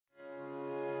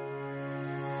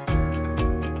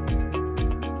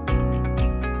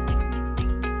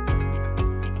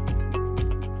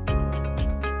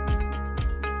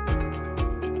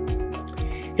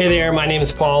Hey there, my name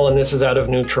is Paul, and this is Out of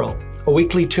Neutral, a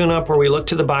weekly tune-up where we look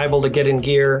to the Bible to get in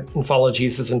gear and follow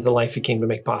Jesus into the life he came to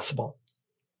make possible.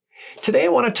 Today I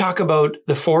want to talk about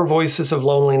the 4 voices of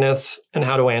loneliness and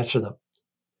how to answer them.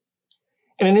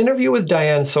 In an interview with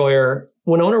Diane Sawyer,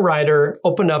 Winona Ryder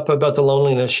opened up about the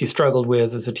loneliness she struggled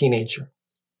with as a teenager.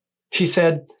 She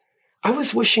said, "I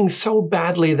was wishing so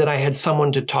badly that I had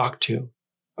someone to talk to,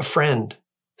 a friend,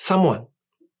 someone,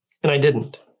 and I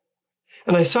didn't.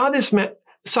 And I saw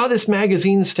this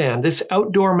magazine stand, this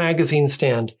outdoor magazine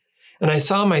stand, and I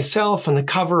saw myself on the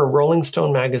cover of Rolling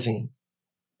Stone magazine.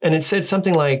 And it said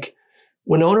something like,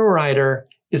 Winona Ryder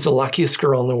is the luckiest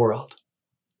girl in the world.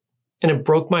 And it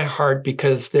broke my heart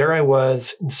because there I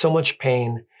was in so much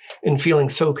pain and feeling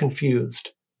so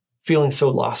confused, feeling so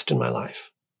lost in my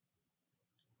life."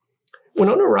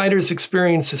 Winona Ryder's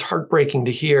experience is heartbreaking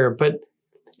to hear, but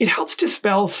it helps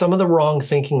dispel some of the wrong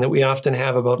thinking that we often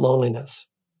have about loneliness.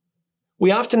 We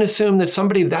often assume that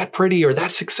somebody that pretty or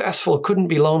that successful couldn't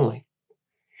be lonely.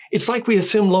 It's like we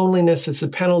assume loneliness is the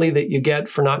penalty that you get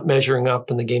for not measuring up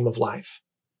in the game of life.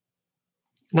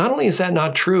 Not only is that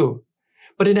not true,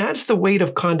 but it adds the weight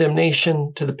of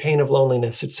condemnation to the pain of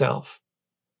loneliness itself.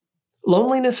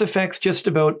 Loneliness affects just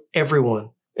about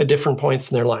everyone at different points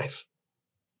in their life,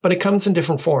 but it comes in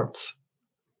different forms.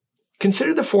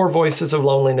 Consider the 4 voices of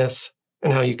loneliness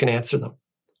and how you can answer them.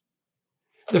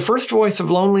 The first voice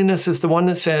of loneliness is the one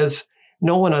that says,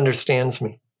 "No one understands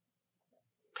me."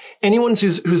 Anyone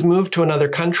who's moved to another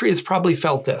country has probably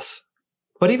felt this.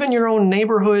 But even your own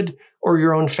neighborhood or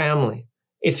your own family,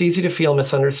 it's easy to feel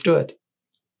misunderstood.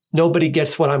 Nobody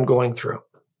gets what I'm going through.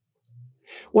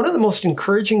 One of the most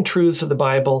encouraging truths of the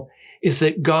Bible is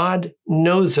that God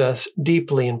knows us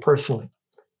deeply and personally.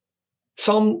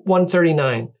 Psalm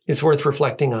 139 is worth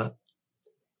reflecting on.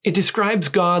 It describes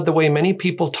God the way many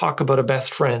people talk about a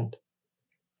best friend.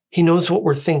 He knows what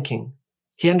we're thinking.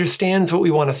 He understands what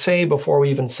we want to say before we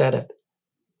even said it.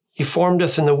 He formed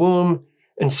us in the womb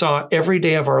and saw every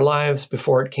day of our lives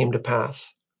before it came to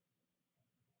pass.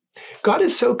 God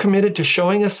is so committed to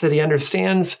showing us that he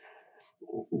understands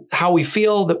how we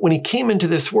feel that when he came into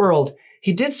this world,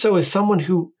 he did so as someone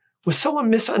who was so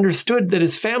misunderstood that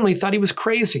his family thought he was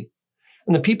crazy,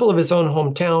 and the people of his own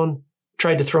hometown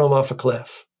tried to throw him off a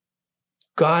cliff.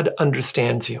 God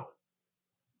understands you.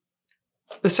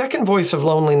 The second voice of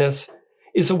loneliness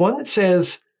is the one that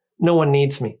says, "No one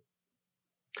needs me."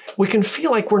 We can feel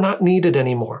like we're not needed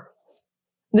anymore.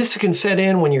 This can set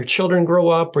in when your children grow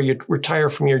up or you retire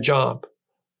from your job.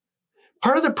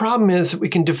 Part of the problem is that we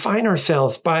can define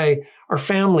ourselves by our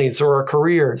families or our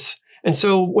careers. And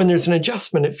so when there's an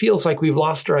adjustment, it feels like we've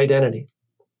lost our identity.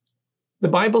 The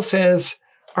Bible says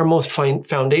our most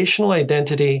foundational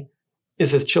identity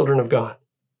is as children of God.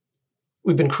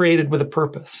 We've been created with a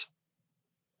purpose.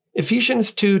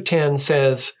 Ephesians 2:10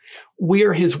 says, "We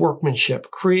are his workmanship,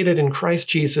 created in Christ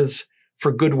Jesus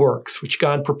for good works, which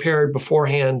God prepared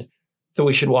beforehand that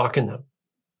we should walk in them."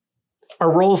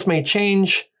 Our roles may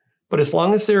change, but as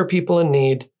long as there are people in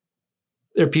need,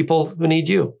 there are people who need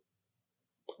you.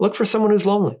 Look for someone who's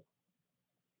lonely.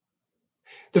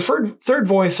 The third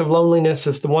voice of loneliness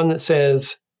is the one that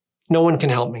says, "No one can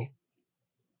help me."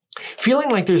 Feeling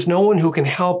like there's no one who can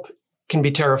help can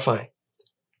be terrifying.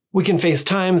 We can face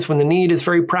times when the need is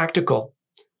very practical.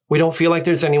 We don't feel like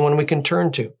there's anyone we can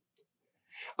turn to.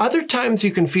 Other times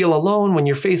you can feel alone when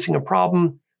you're facing a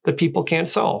problem that people can't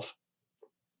solve.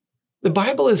 The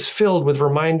Bible is filled with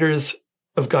reminders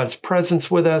of God's presence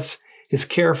with us, his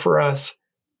care for us,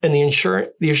 and the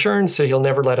assurance that he'll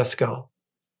never let us go.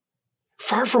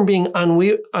 Far from being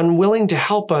unwilling to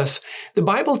help us, the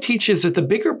Bible teaches that the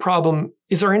bigger problem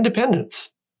is our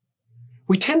independence.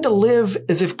 We tend to live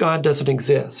as if God doesn't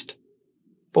exist,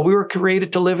 but we were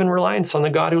created to live in reliance on the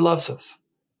God who loves us.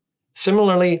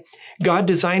 Similarly, God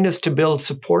designed us to build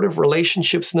supportive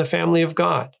relationships in the family of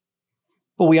God,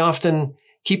 but we often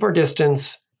keep our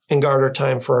distance and guard our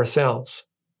time for ourselves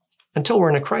until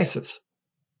we're in a crisis.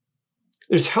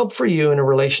 There's help for you in a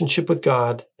relationship with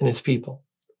God and his people.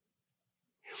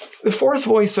 The fourth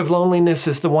voice of loneliness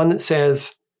is the one that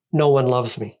says, "No one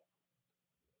loves me."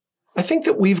 I think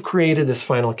that we've created this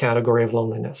final category of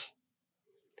loneliness.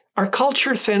 Our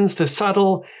culture sends the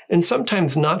subtle and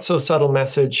sometimes not so subtle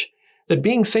message that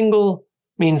being single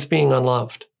means being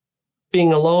unloved.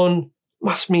 Being alone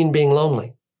must mean being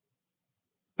lonely.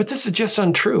 But this is just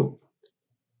untrue.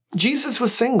 Jesus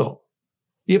was single.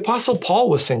 The Apostle Paul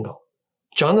was single.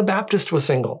 John the Baptist was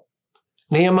single.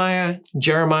 Nehemiah,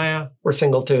 Jeremiah were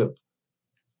single too.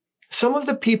 Some of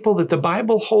the people that the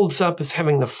Bible holds up as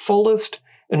having the fullest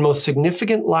and most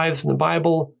significant lives in the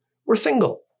Bible were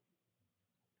single.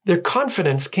 Their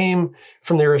confidence came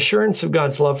from their assurance of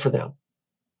God's love for them.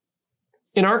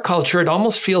 In our culture, it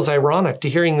almost feels ironic to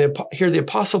hear the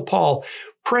Apostle Paul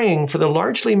praying for the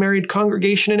largely married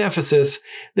congregation in Ephesus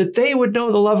that they would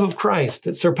know the love of Christ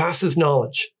that surpasses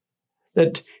knowledge,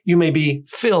 that you may be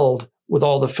filled with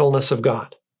all the fullness of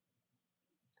God.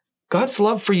 God's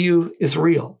love for you is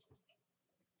real.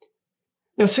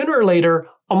 Now, sooner or later,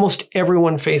 almost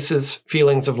everyone faces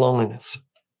feelings of loneliness.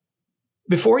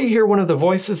 Before you hear one of the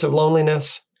voices of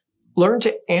loneliness, learn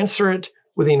to answer it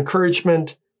with the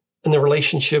encouragement and the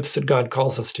relationships that God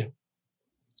calls us to.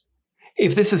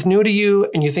 If this is new to you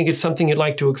and you think it's something you'd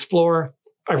like to explore,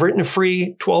 I've written a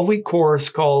free 12-week course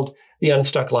called The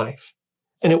Unstuck Life,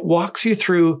 and it walks you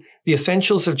through the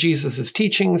essentials of Jesus'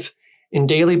 teachings in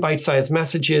daily bite-sized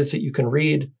messages that you can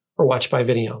read or watch by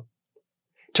video.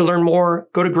 To learn more,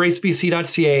 go to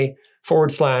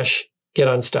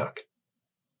gracebc.ca/getunstuck.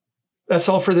 That's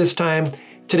all for this time.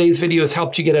 If today's video has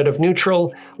helped you get out of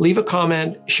neutral, leave a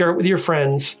comment, share it with your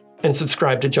friends, and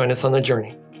subscribe to join us on the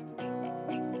journey.